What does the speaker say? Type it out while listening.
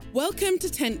Welcome to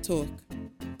Tent Talk,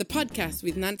 the podcast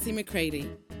with Nancy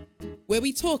McCready, where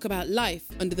we talk about life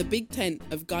under the big tent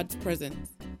of God's presence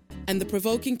and the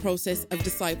provoking process of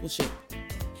discipleship.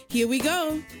 Here we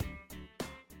go.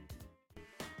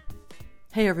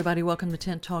 Hey everybody, welcome to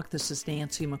Tent Talk. This is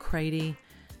Nancy McCready.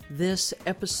 This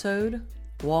episode,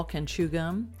 Walk and Chew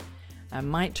Gum,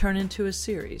 might turn into a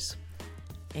series.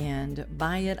 And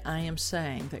by it, I am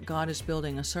saying that God is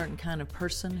building a certain kind of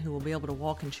person who will be able to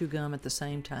walk and chew gum at the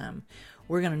same time.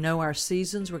 We're going to know our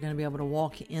seasons. We're going to be able to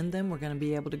walk in them. We're going to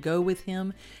be able to go with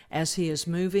Him as He is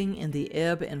moving in the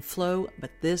ebb and flow.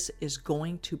 But this is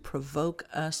going to provoke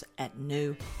us at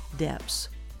new depths.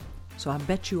 So I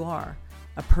bet you are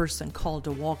a person called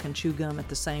to walk and chew gum at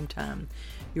the same time.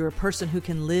 You're a person who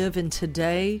can live in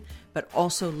today, but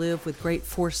also live with great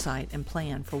foresight and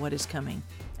plan for what is coming,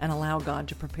 and allow God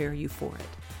to prepare you for it.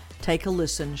 Take a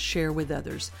listen, share with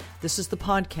others. This is the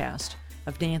podcast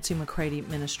of Nancy McCready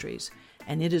Ministries,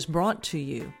 and it is brought to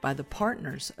you by the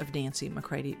partners of Nancy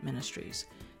McCready Ministries.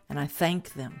 And I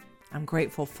thank them. I'm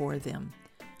grateful for them.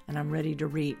 And I'm ready to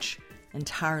reach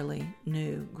entirely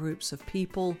new groups of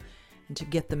people and to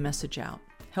get the message out.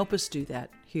 Help us do that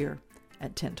here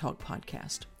at Tent Talk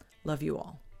Podcast. Love you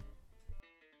all.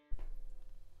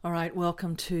 All right,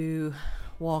 welcome to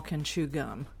Walk and Chew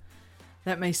Gum.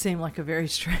 That may seem like a very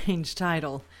strange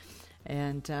title,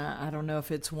 and I don't know if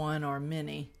it's one or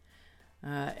many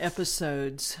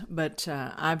episodes, but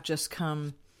I've just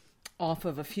come off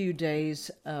of a few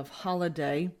days of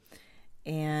holiday,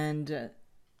 and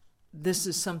this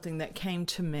is something that came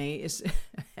to me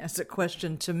as a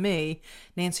question to me.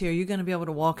 Nancy, are you going to be able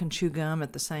to walk and chew gum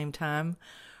at the same time?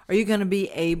 Are you going to be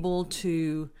able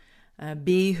to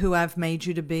be who I've made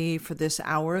you to be for this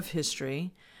hour of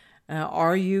history?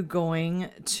 Are you going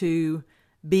to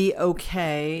be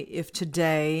okay if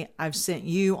today I've sent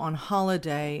you on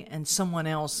holiday and someone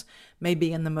else may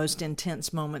be in the most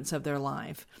intense moments of their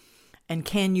life? And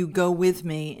can you go with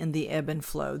me in the ebb and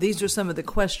flow? These are some of the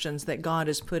questions that God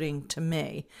is putting to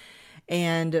me.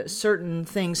 And certain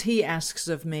things He asks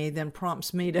of me then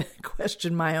prompts me to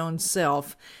question my own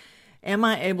self. Am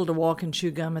I able to walk and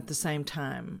chew gum at the same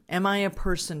time? Am I a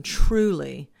person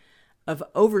truly of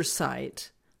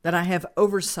oversight, that I have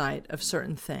oversight of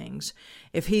certain things?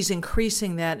 If He's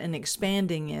increasing that and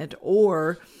expanding it,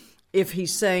 or if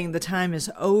He's saying the time is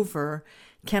over,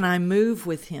 can I move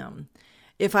with Him?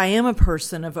 If I am a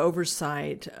person of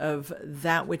oversight of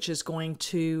that which is going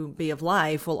to be of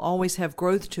life, will always have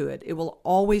growth to it. It will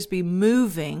always be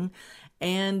moving,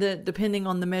 and depending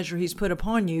on the measure He's put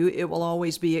upon you, it will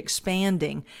always be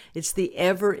expanding. It's the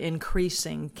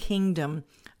ever-increasing kingdom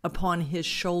upon His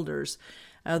shoulders.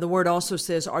 The word also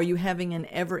says, are you having an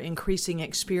ever-increasing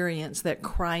experience that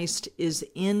Christ is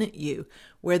in you?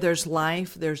 Where there's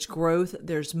life, there's growth,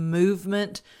 there's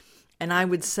movement, and I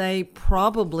would say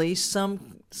probably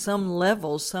some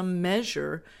level, some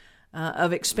measure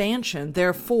of expansion.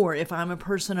 Therefore, if I'm a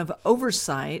person of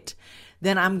oversight,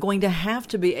 then I'm going to have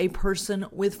to be a person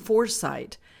with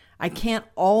foresight. I can't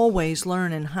always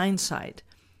learn in hindsight.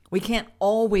 We can't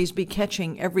always be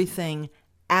catching everything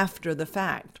after the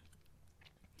fact.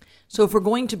 So if we're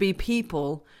going to be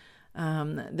people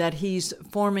that He's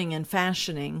forming and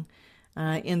fashioning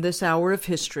in this hour of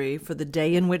history for the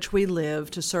day in which we live,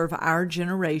 to serve our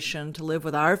generation, to live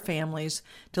with our families,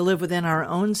 to live within our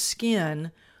own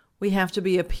skin, we have to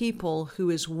be a people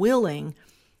who is willing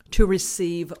to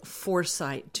receive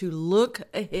foresight, to look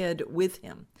ahead with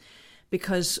Him.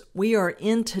 Because we are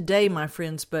in today, my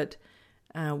friends, but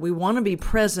we want to be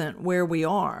present where we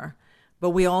are,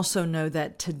 but we also know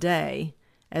that today,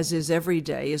 as is every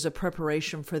day, is a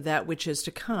preparation for that which is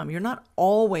to come. You're not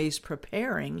always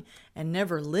preparing and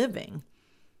never living,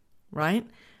 right?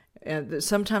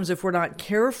 Sometimes if we're not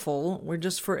careful, we're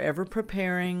just forever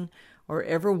preparing or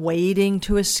ever waiting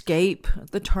to escape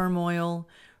the turmoil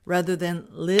rather than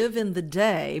live in the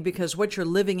day, because what you're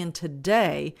living in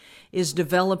today is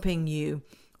developing you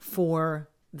for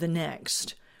the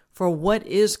next, for what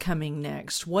is coming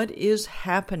next, what is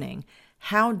happening.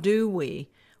 How do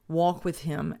we walk with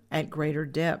Him at greater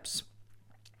depths?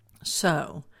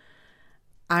 So,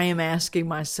 I am asking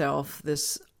myself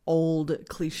this old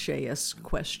cliche-esque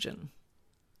question.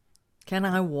 Can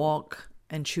I walk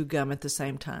and chew gum at the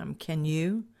same time? Can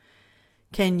you?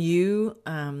 Can you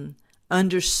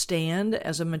understand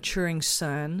as a maturing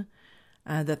son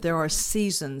that there are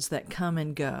seasons that come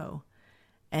and go?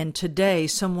 And today,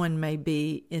 someone may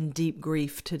be in deep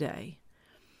grief today.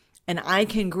 And I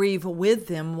can grieve with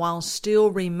them while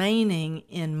still remaining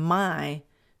in my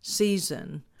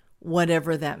season,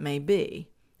 whatever that may be.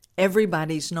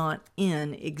 Everybody's not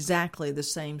in exactly the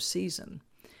same season.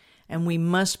 and we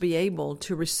must be able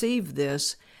to receive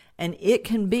this, and it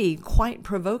can be quite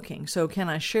provoking. So can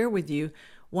I share with you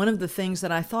one of the things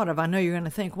that I thought of? I know you're going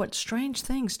to think, what strange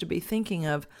things to be thinking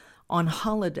of on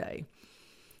holiday.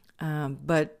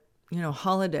 But,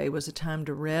 holiday was a time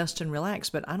to rest and relax,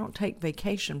 but I don't take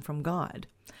vacation from God.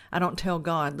 I don't tell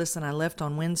God, listen, I left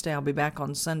on Wednesday, I'll be back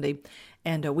on Sunday,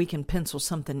 and we can pencil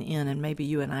something in, and maybe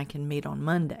you and I can meet on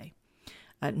Monday.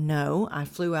 No, I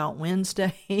flew out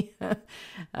Wednesday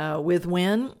with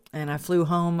Wynn, and I flew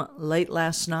home late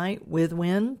last night with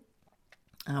Wynn.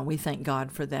 We thank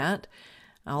God for that,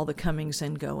 all the comings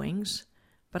and goings.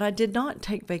 But I did not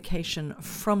take vacation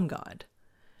from God.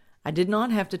 I did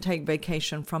not have to take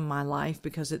vacation from my life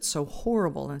because it's so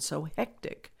horrible and so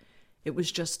hectic. It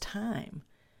was just time.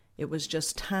 It was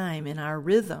just time in our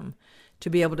rhythm to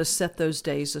be able to set those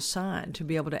days aside, to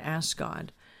be able to ask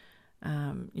God,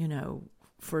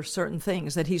 for certain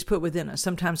things that He's put within us.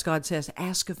 Sometimes God says,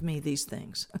 ask of me these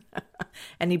things.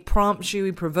 And He prompts you,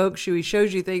 He provokes you, He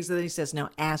shows you things, and then He says, now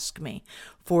ask me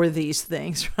for these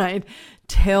things, right?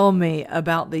 Tell me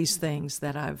about these things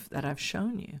that I've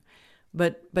shown you.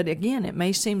 But again, it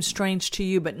may seem strange to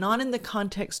you, but not in the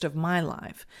context of my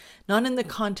life, not in the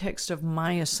context of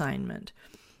my assignment,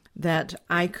 that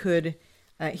I could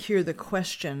hear the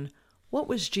question, what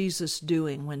was Jesus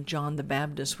doing when John the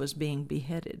Baptist was being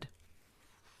beheaded?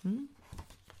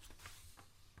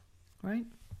 Right?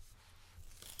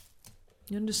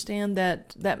 You understand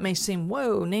that may seem,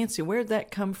 whoa, Nancy, where'd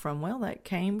that come from? Well, that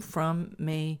came from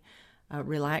me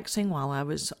relaxing while I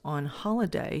was on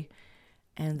holiday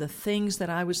and the things that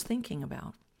I was thinking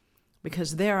about.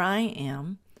 Because there I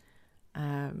am,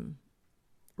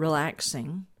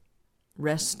 relaxing,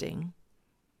 resting,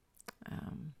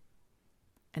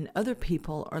 and other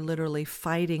people are literally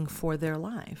fighting for their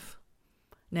life.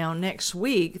 Now, next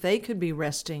week, they could be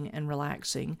resting and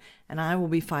relaxing, and I will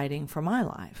be fighting for my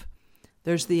life.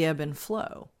 There's the ebb and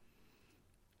flow,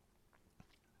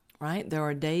 right? There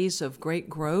are days of great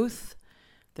growth.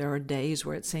 There are days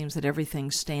where it seems that everything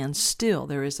stands still.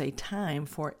 There is a time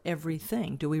for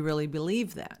everything. Do we really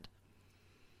believe that?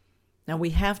 Now,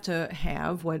 we have to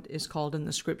have what is called in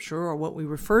the Scripture, or what we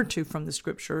refer to from the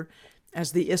Scripture,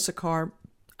 as the Issachar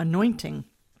anointing.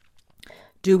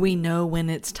 Do we know when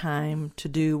it's time to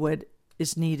do what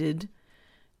is needed?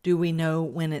 Do we know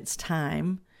when it's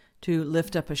time to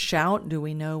lift up a shout? Do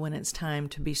we know when it's time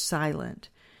to be silent?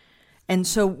 And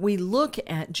so we look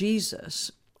at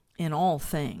Jesus in all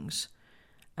things.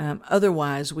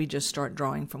 Otherwise, we just start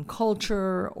drawing from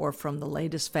culture or from the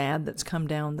latest fad that's come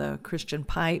down the Christian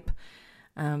pipe.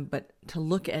 But to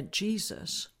look at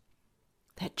Jesus,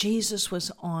 that Jesus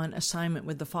was on assignment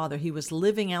with the Father. He was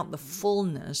living out the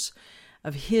fullness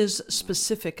of His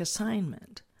specific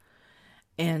assignment.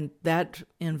 And that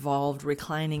involved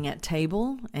reclining at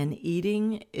table and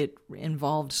eating. It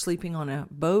involved sleeping on a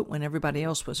boat when everybody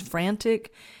else was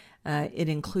frantic. It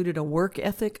included a work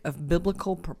ethic of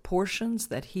biblical proportions,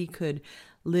 that He could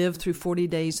live through 40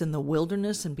 days in the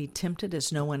wilderness and be tempted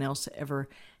as no one else ever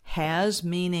has,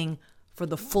 meaning for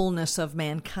the fullness of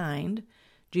mankind.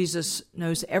 Jesus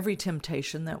knows every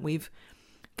temptation that we've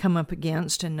come up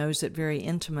against and knows it very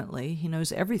intimately. He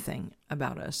knows everything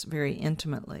about us very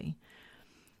intimately.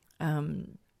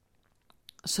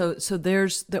 So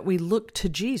there's that we look to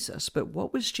Jesus, but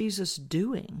what was Jesus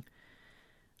doing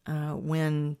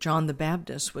when John the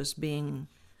Baptist was being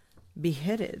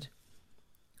beheaded?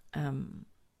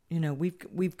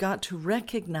 We've got to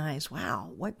recognize,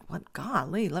 wow, what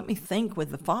golly, let me think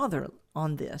with the Father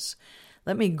on this.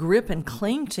 Let me grip and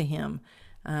cling to Him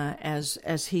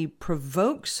as He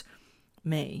provokes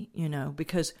me,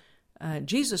 because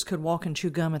Jesus could walk and chew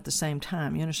gum at the same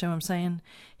time. You understand what I'm saying?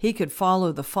 He could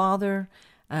follow the Father.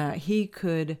 He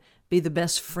could be the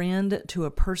best friend to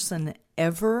a person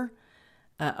ever,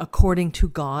 according to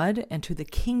God and to the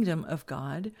kingdom of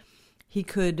God. He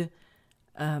could,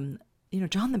 John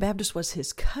the Baptist was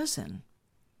his cousin.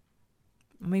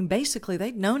 I mean, basically,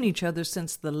 they'd known each other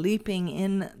since the leaping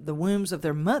in the wombs of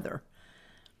their mothers,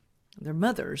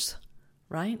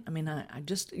 right? I mean, I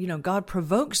just, God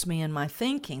provokes me in my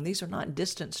thinking. These are not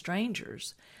distant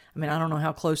strangers. I mean, I don't know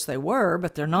how close they were,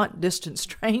 but they're not distant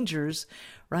strangers,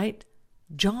 right?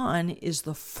 John is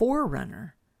the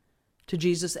forerunner to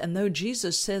Jesus, and though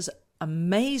Jesus says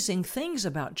amazing things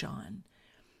about John,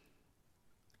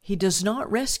 He does not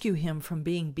rescue him from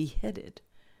being beheaded.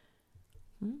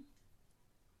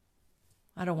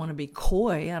 I don't want to be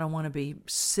coy. I don't want to be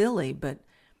silly, but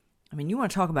I mean, you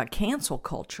want to talk about cancel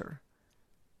culture.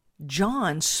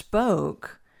 John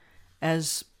spoke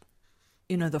as,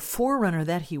 the forerunner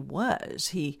that he was.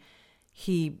 He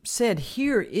he said,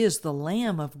 "Here is the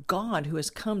Lamb of God who has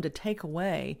come to take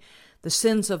away the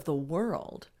sins of the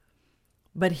world."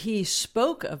 But he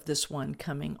spoke of this one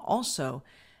coming also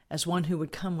as one who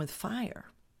would come with fire.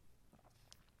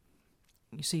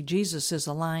 You see, Jesus is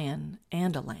a lion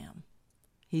and a lamb.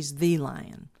 He's the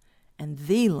lion and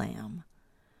the lamb.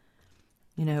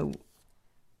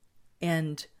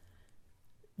 And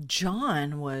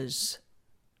John was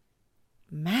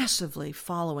massively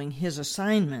following his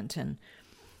assignment, and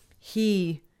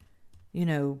he,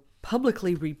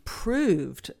 publicly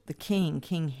reproved the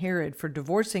King Herod, for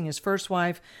divorcing his first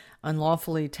wife,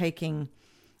 unlawfully taking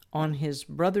on his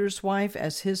brother's wife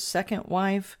as his second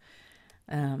wife.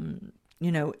 And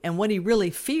what he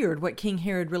really feared, what King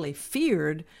Herod really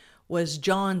feared, was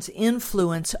John's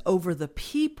influence over the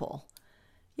people.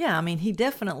 Yeah, he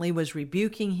definitely was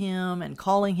rebuking him and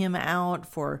calling him out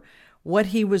for what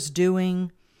he was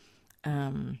doing.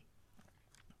 But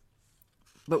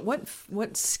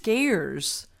what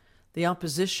scares the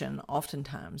opposition,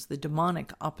 oftentimes, the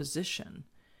demonic opposition,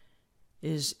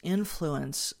 is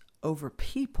influence over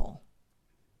people.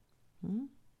 You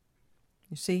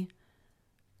see,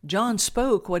 John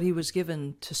spoke what he was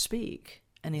given to speak,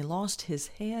 and he lost his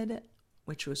head,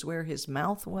 which was where his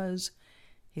mouth was.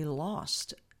 He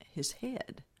lost his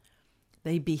head.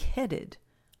 They beheaded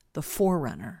the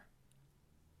forerunner.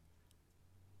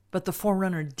 But the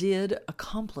forerunner did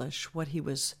accomplish what he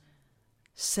was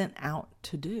sent out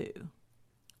to do.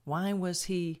 Why was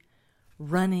he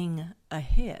running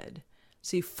ahead?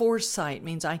 See, foresight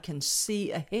means I can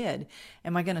see ahead.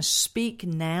 Am I going to speak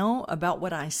now about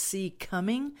what I see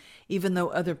coming, even though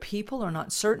other people are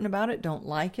not certain about it, don't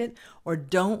like it, or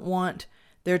don't want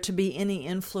there to be any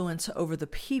influence over the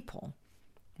people,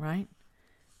 right?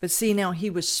 But see, now he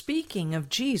was speaking of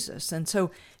Jesus, and so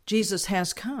Jesus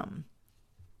has come,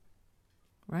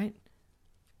 right?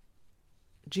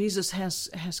 Jesus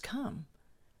has come.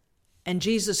 And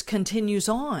Jesus continues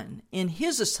on in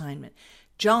his assignment.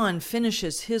 John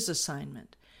finishes his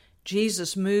assignment.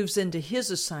 Jesus moves into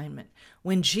his assignment.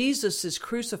 When Jesus is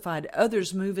crucified,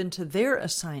 others move into their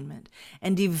assignment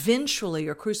and eventually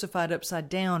are crucified upside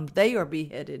down. They are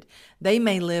beheaded. They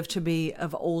may live to be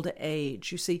of old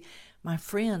age. You see, my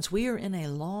friends, we are in a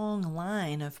long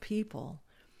line of people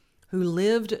who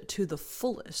lived to the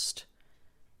fullest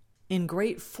in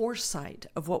great foresight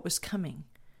of what was coming.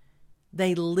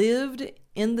 They lived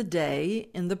in the day,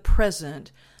 in the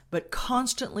present, but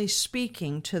constantly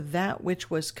speaking to that which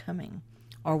was coming.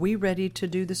 Are we ready to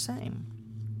do the same?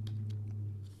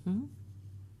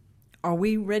 Are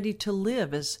we ready to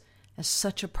live as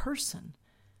such a person?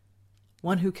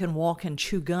 One who can walk and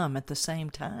chew gum at the same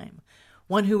time.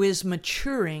 One who is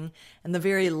maturing, and the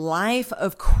very life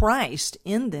of Christ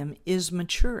in them is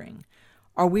maturing.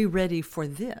 Are we ready for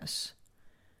this?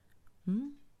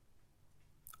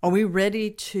 Are we ready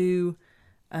to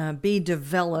be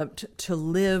developed to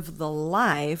live the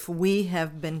life we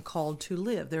have been called to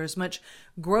live? There is much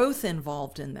growth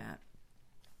involved in that.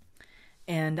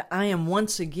 And I am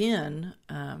once again,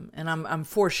 and I'm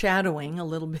foreshadowing a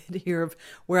little bit here of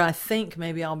where I think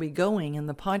maybe I'll be going in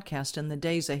the podcast in the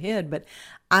days ahead, but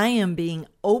I am being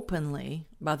openly,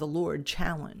 by the Lord,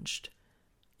 challenged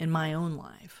in my own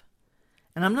life.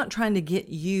 And I'm not trying to get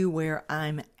you where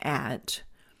I'm at,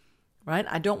 right?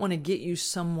 I don't want to get you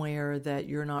somewhere that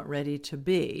you're not ready to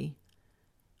be.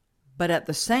 But at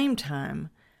the same time,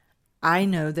 I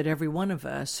know that every one of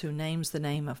us who names the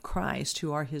name of Christ,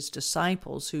 who are his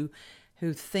disciples, who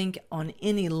think on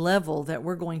any level that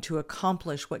we're going to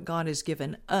accomplish what God has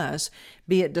given us,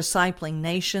 be it discipling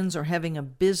nations or having a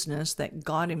business that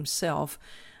God himself,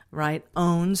 right,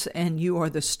 owns and you are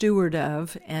the steward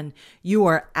of, and you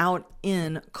are out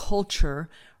in culture,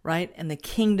 right, and the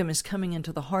kingdom is coming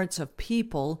into the hearts of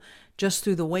people just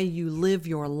through the way you live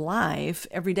your life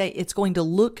every day. It's going to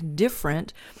look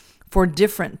different for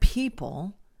different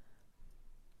people.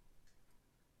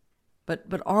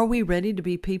 But are we ready to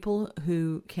be people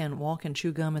who can walk and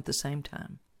chew gum at the same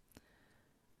time?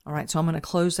 All right, so I'm going to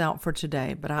close out for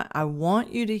today, but I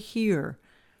want you to hear,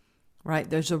 right,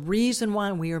 there's a reason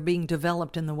why we are being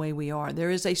developed in the way we are. There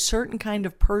is a certain kind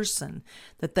of person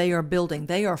that they are building.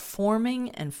 They are forming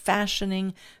and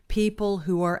fashioning people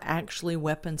who are actually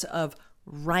weapons of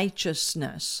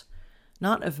righteousness,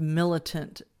 not of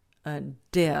militant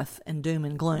death and doom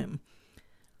and gloom.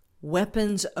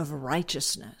 Weapons of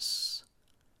righteousness,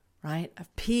 right?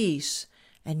 Of peace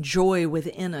and joy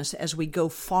within us as we go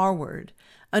forward,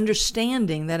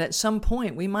 understanding that at some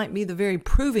point we might be the very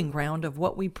proving ground of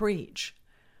what we preach.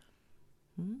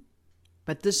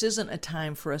 But this isn't a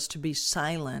time for us to be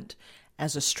silent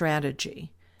as a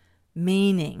strategy,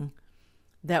 meaning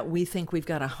that we think we've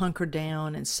got to hunker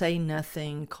down and say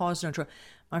nothing, cause no trouble.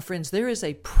 My friends, there is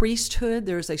a priesthood,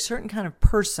 there is a certain kind of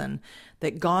person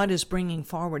that God is bringing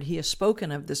forward. He has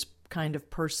spoken of this kind of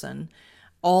person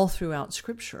all throughout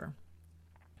Scripture.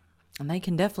 And they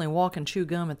can definitely walk and chew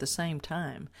gum at the same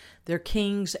time. They're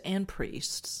kings and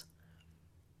priests.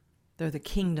 They're the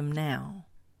kingdom now.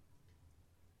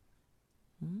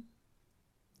 And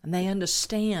they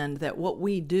understand that what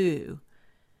we do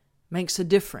makes a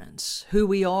difference. Who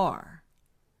we are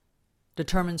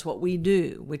determines what we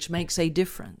do, which makes a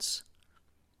difference.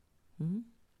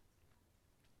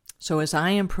 So as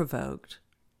I am provoked,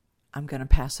 I'm going to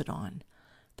pass it on.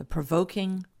 The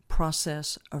provoking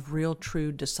process of real,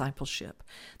 true discipleship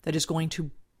that is going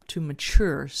to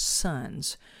mature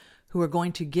sons who are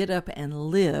going to get up and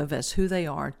live as who they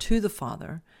are to the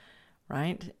Father,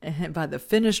 right? And by the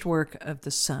finished work of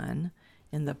the Son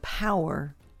in the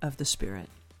power of the Spirit.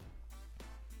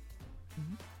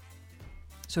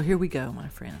 So here we go, my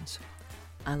friends.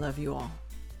 I love you all.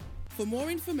 For more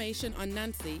information on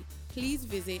Nancy, please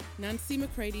visit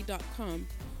nancymccready.com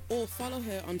or follow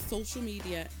her on social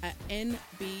media at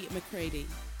NB McCready.